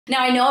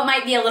Now I know it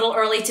might be a little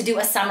early to do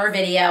a summer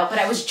video, but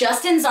I was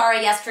just in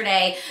Zara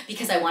yesterday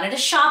because I wanted to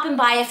shop and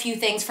buy a few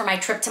things for my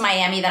trip to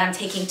Miami that I'm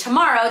taking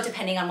tomorrow,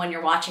 depending on when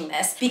you're watching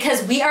this,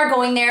 because we are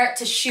going there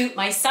to shoot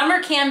my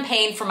summer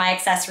campaign for my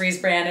accessories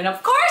brand. And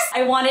of course,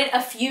 I wanted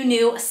a few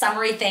new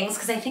summery things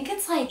because I think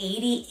it's like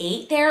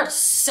 88 there,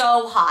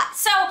 so hot.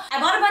 So I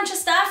bought a bunch of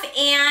stuff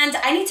and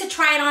I need to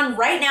try it on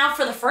right now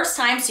for the first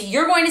time. So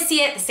you're going to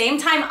see it the same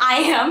time I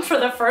am for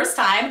the first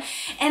time.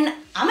 And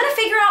I'm gonna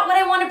figure out what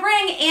I wanna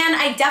bring, and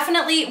I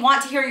definitely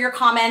want to hear your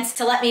comments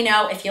to let me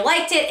know if you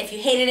liked it, if you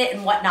hated it,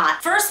 and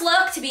whatnot. First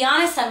look, to be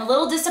honest, I'm a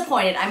little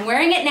disappointed. I'm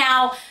wearing it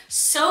now,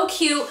 so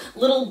cute,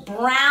 little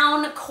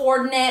brown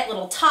coordinate,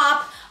 little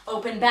top,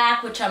 open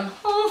back, which I'm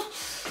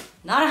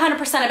not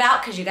 100%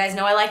 about because you guys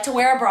know I like to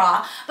wear a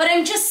bra, but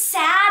I'm just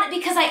sad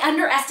because I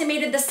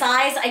underestimated the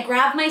size. I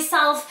grabbed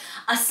myself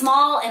a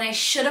small and I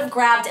should have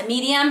grabbed a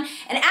medium,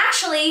 and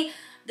actually,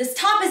 this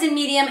top is in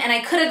medium and I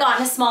could have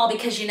gotten a small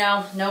because, you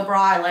know, no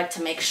bra, I like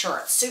to make sure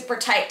it's super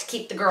tight to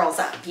keep the girls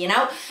up, you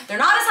know? They're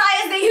not as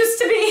high as they used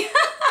to be.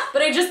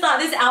 But I just thought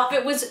this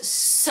outfit was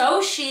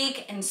so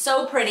chic and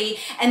so pretty.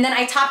 And then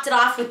I topped it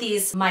off with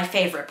these, my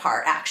favorite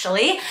part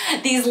actually,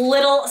 these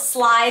little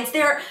slides.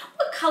 They're,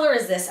 what color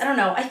is this? I don't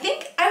know. I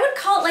think I would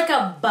call it like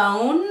a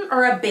bone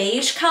or a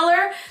beige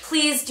color.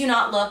 Please do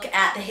not look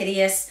at the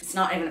hideous, it's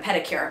not even a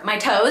pedicure, my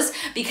toes,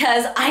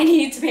 because I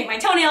need to paint my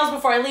toenails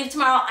before I leave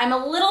tomorrow. I'm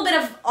a little bit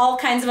of all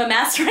kinds of a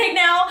mess right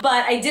now,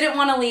 but I didn't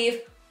want to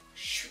leave.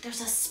 Shoot,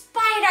 there's a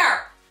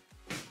spider.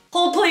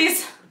 Hold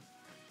please.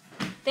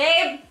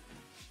 Babe,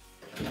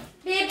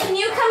 can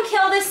you come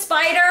kill this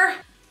spider?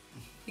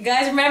 You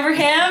guys remember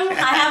him?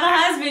 I have a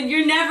husband.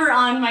 You're never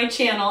on my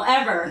channel,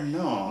 ever.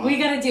 No. We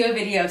gotta do a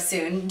video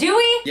soon. Do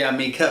we? Yeah,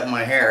 me cutting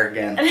my hair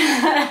again.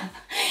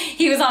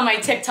 He was on my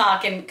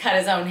TikTok and cut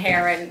his own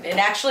hair, and it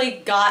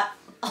actually got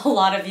a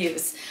lot of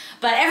views.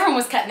 But everyone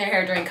was cutting their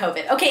hair during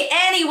COVID. Okay,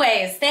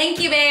 anyways, thank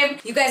you, babe.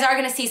 You guys are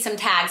gonna see some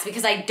tags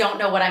because I don't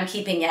know what I'm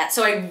keeping yet,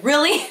 so I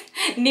really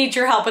need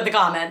your help with the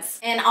comments.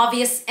 And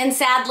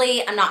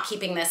sadly, I'm not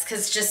keeping this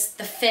because just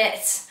the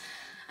fit,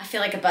 I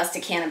feel like a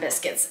busted can of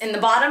biscuits. In the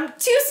bottom,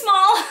 too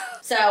small.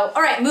 So,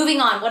 all right,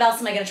 moving on. What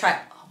else am I gonna try?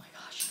 Oh my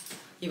gosh.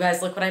 You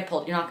guys, look what I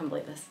pulled. You're not gonna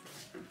believe this.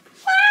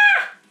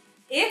 Ah!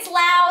 It's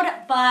loud,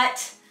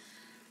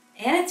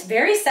 and it's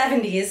very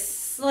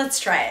 70s.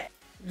 Let's try it.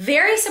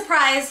 Very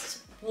surprised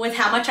with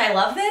how much I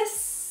love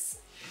this.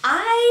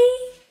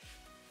 I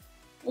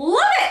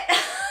love it.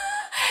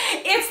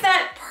 It's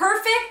that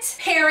perfect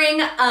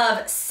pairing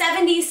of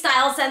 70s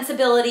style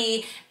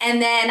sensibility,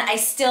 and then I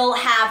still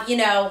have, you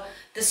know,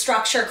 the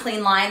structure,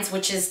 clean lines,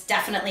 which is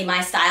definitely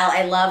my style.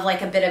 I love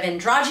like a bit of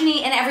androgyny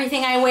in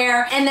everything I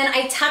wear. And then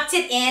I tucked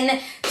it in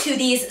to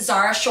these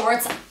Zara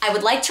shorts. I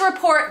would like to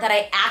report that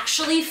I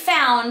actually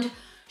found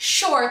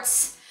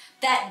shorts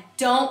that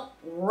don't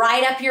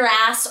ride up your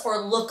ass or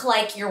look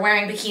like you're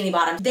wearing bikini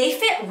bottoms. They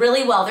fit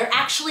really well. They're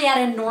actually at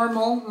a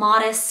normal,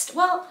 modest,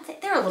 well,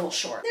 they're a little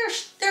short.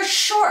 They're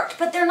short,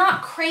 but they're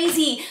not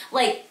crazy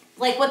like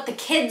what the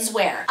kids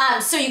wear.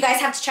 So you guys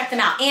have to check them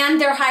out. And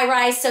they're high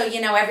rise, so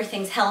you know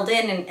everything's held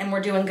in and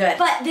we're doing good.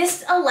 But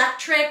this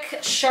electric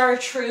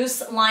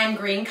chartreuse lime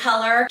green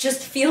color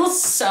just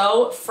feels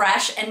so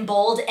fresh and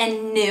bold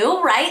and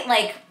new, right?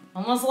 Like,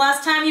 when was the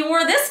last time you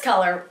wore this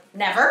color?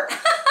 Never.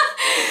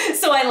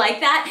 So I like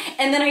that.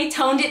 And then I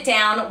toned it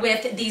down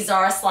with the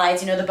Zara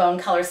slides, you know, the bone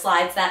color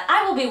slides that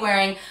I will be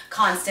wearing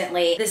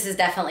constantly. This is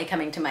definitely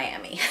coming to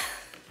Miami.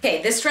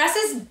 Okay, this dress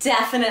is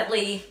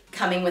definitely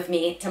coming with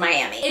me to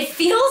Miami. It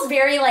feels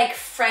very like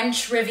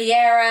French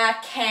Riviera,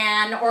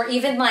 Cannes, or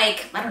even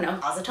like, I don't know,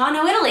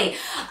 Positano, Italy.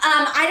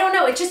 I don't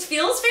know, it just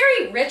feels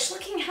very rich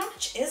looking. How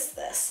much is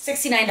this?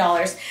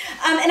 $69.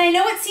 And I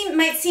know it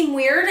might seem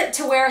weird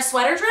to wear a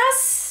sweater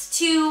dress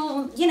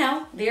to, you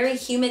know, very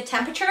humid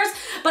temperatures,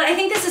 but I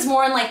think this is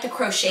more in like the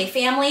crochet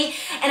family,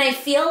 and I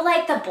feel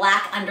like the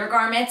black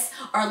undergarments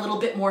are a little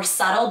bit more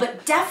subtle,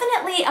 but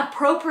definitely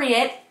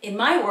appropriate in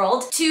my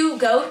world to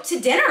go to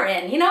dinner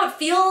in. You know, it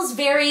feels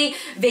very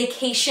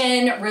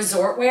vacation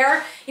resort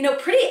wear, you know,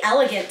 pretty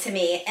elegant to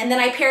me. And then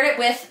I paired it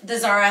with the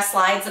Zara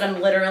slides that I'm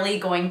literally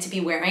going to be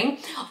wearing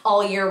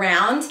all year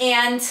round.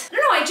 And I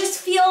don't know, I just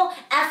feel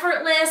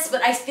effortless,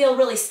 but I feel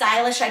really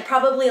stylish. I'd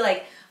probably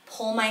like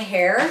pull my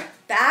hair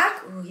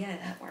back. Oh yeah,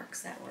 that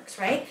works,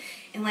 right?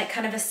 In like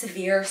kind of a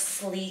severe,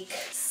 sleek,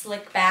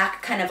 slick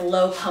back, kind of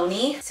low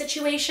pony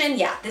situation.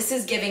 Yeah, this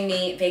is giving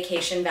me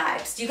vacation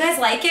vibes. Do you guys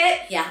like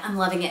it? Yeah, I'm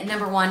loving it.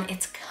 Number one,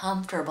 it's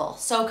comfortable,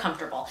 so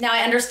comfortable. Now I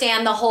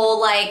understand the whole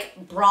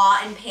like bra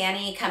and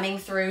panty coming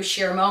through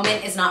sheer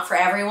moment is not for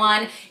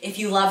everyone. If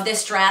you love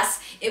this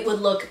dress, it would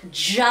look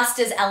just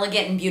as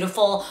elegant and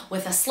beautiful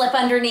with a slip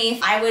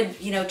underneath. I would,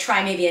 you know,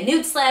 try maybe a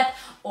nude slip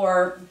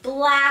or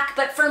black,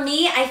 but for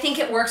me, I think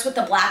it works with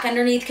the black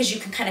underneath because you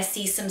can kind of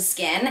see some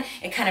skin.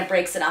 It kind of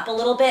breaks it up a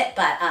little bit,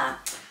 but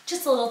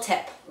just a little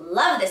tip.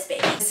 Love this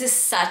baby. This is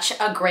such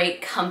a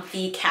great,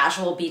 comfy,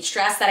 casual beach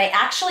dress that I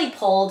actually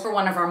pulled for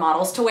one of our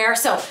models to wear.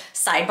 So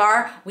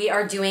sidebar, we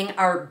are doing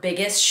our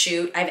biggest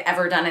shoot I've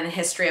ever done in the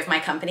history of my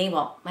company.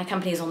 Well, my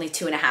company is only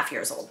 2.5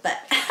 years old, but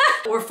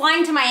we're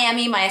flying to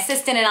Miami, my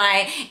assistant and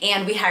I,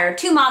 and we hired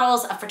 2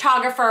 models, a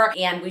photographer,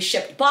 and we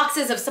shipped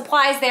boxes of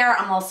supplies there.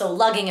 I'm also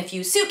lugging a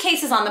few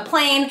suitcases on the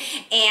plane,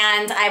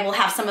 and I will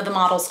have some of the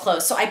models'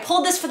 clothes. So I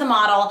pulled this for the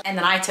model, and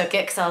then I took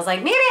it because I was like,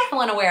 maybe I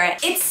want to wear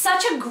it. It's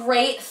such a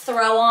great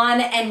throw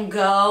on and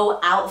go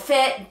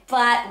outfit,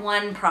 but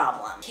one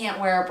problem. Can't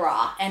wear a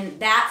bra. And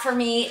that for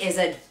me is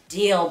a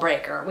deal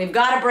breaker. We've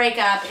got to break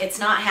up. It's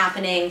not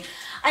happening.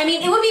 I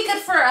mean, it would be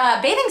good for a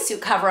bathing suit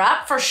cover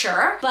up for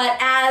sure, but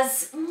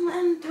as,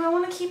 do I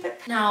want to keep it?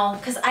 No,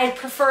 because I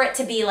prefer it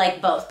to be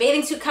like both.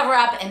 Bathing suit cover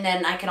up, and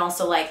then I can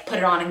also like put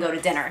it on and go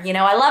to dinner. You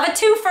know, I love a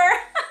twofer.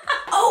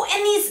 Oh,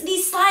 and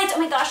these slides, oh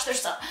my gosh, they're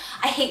so,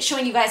 I hate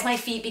showing you guys my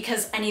feet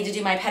because I need to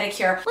do my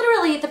pedicure.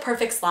 Literally the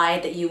perfect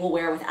slide that you will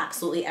wear with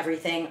absolutely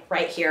everything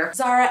right here.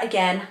 Zara,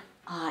 again,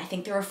 I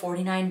think they were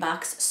 49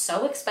 bucks.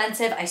 So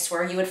expensive. I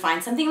swear you would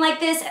find something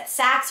like this at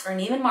Saks or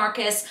Neiman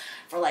Marcus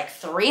for like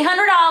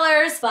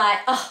 $300, but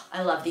oh,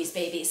 I love these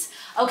babies.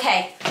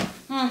 Okay,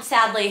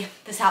 sadly,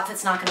 this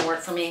outfit's not gonna work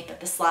for me, but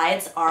the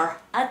slides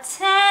are a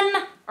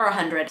 10 or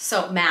 100.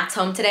 So Matt's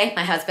home today,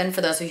 my husband,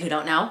 for those of you who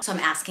don't know. So I'm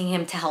asking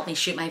him to help me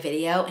shoot my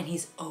video, and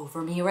he's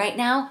over me right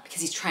now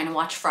because he's trying to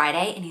watch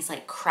Friday, and he's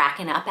like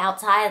cracking up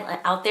outside,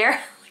 out there.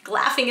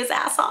 Laughing his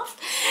ass off.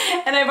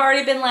 And I've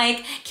already been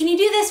like, can you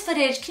do this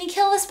footage? Can you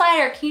kill the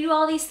spider? Can you do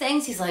all these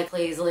things? He's like,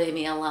 please leave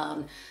me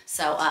alone.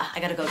 So I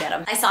gotta go get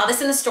him. I saw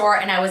this in the store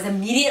and I was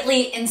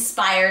immediately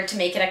inspired to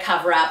make it a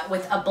cover up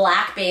with a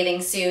black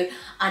bathing suit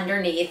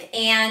underneath.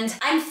 And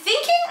I'm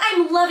thinking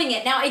I'm loving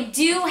it. Now I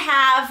do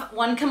have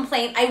one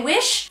complaint. I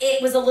wish it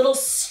was a little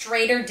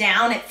straighter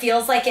down. It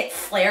feels like it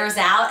flares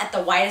out at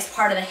the widest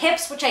part of the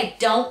hips, which I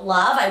don't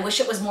love. I wish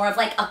it was more of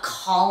like a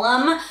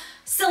column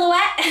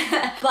silhouette,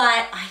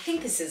 but I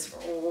think this is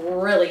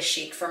really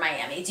chic for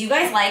Miami. Do you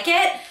guys like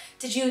it?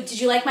 Did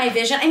you like my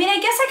vision? I mean, I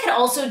guess I could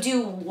also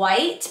do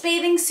white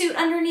bathing suit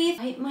underneath.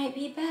 White might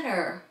be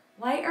better,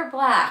 white or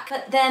black,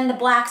 but then the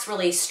black's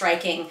really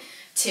striking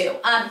too.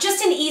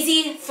 Just an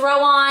easy throw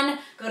on,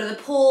 go to the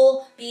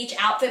pool, beach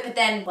outfit, but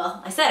then,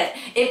 well, I said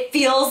it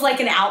feels like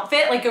an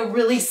outfit, like a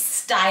really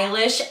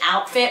stylish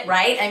outfit,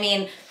 right? I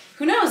mean,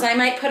 who knows? I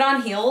might put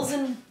on heels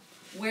and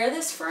wear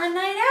this for a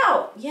night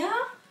out, yeah?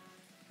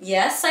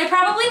 Yes, I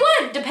probably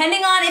would,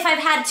 depending on if I've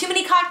had too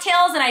many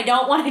cocktails and I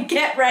don't want to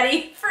get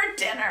ready for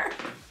dinner.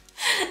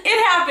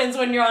 It happens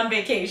when you're on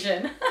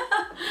vacation.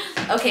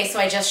 Okay, so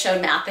I just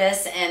showed Matt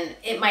this, and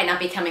it might not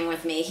be coming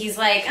with me. He's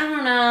like, I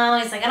don't know.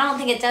 He's like, I don't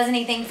think it does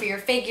anything for your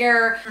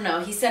figure. I don't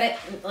know. He said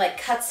it like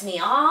cuts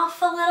me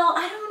off a little.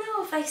 I don't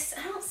know if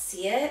I don't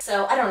see it.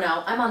 So I don't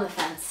know. I'm on the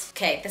fence.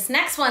 Okay, this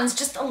next one's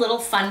just a little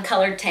fun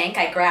colored tank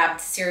I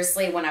grabbed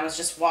seriously when I was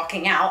just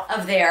walking out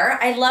of there.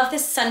 I love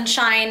this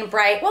sunshine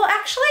bright. Well,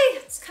 actually,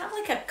 it's kind of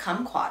like a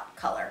kumquat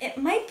color. It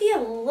might be a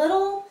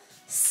little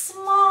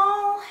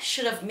small.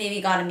 Should have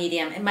maybe got a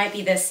medium. It might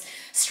be this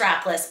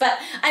strapless, but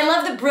I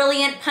love the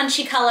brilliant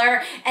punchy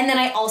color. And then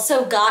I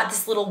also got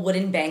this little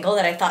wooden bangle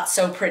that I thought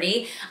so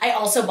pretty. I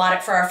also bought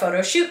it for our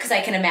photo shoot because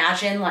I can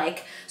imagine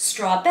like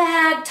straw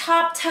bag,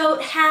 top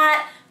tote,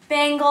 hat,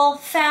 bangle,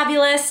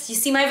 fabulous. You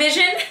see my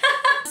vision?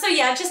 So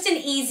yeah, just an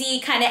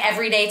easy kind of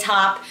everyday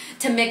top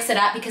to mix it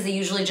up because I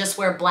usually just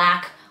wear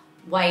black,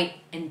 white,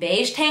 and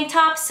beige tank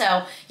tops,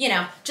 so you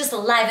know, just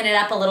liven it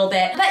up a little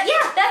bit. But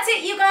yeah, that's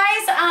it, you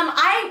guys.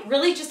 I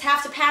really just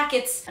have to pack.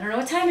 I don't know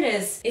what time it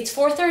is. It's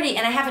 4:30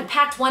 and I haven't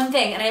packed one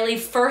thing, and I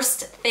leave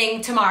first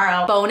thing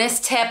tomorrow. Bonus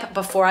tip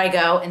before I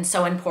go, and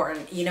so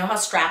important. You know how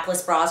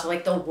strapless bras are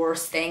like the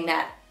worst thing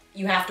that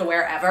you have to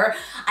wear ever?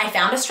 I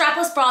found a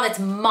strapless bra that's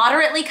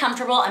moderately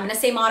comfortable. I'm gonna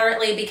say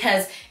moderately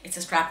because it's a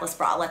strapless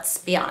bra, let's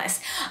be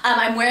honest.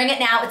 I'm wearing it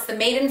now. It's the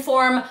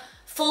Maidenform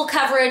full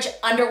coverage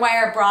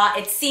underwire bra.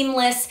 It's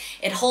seamless,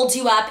 it holds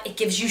you up, it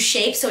gives you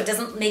shape so it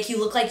doesn't make you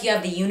look like you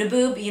have the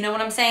uniboob, you know what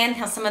I'm saying?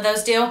 How some of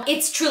those do.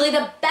 It's truly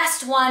the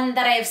best one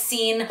that I have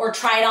seen or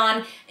tried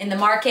on in the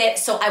market,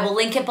 so I will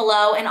link it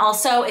below. And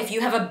also, if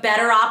you have a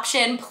better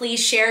option,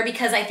 please share,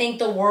 because I think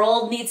the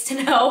world needs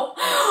to know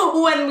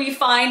when we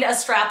find a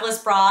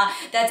strapless bra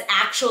that's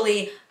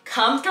actually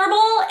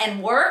comfortable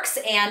and works,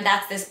 and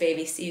that's this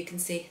baby. So you can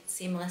see,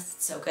 seamless,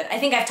 it's so good. I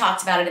think I've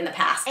talked about it in the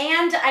past.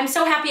 And I'm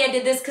so happy I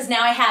did this because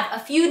now I have a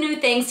few new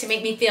things to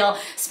make me feel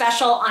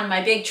special on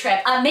my big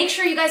trip. Make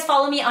sure you guys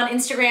follow me on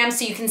Instagram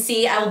so you can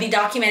see. I will be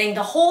documenting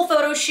the whole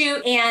photo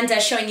shoot and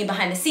showing you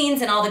behind the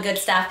scenes and all the good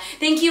stuff.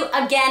 Thank you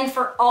again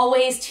for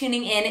always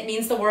tuning in. It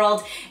means the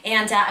world.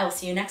 And I will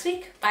see you next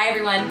week. Bye,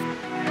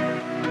 everyone.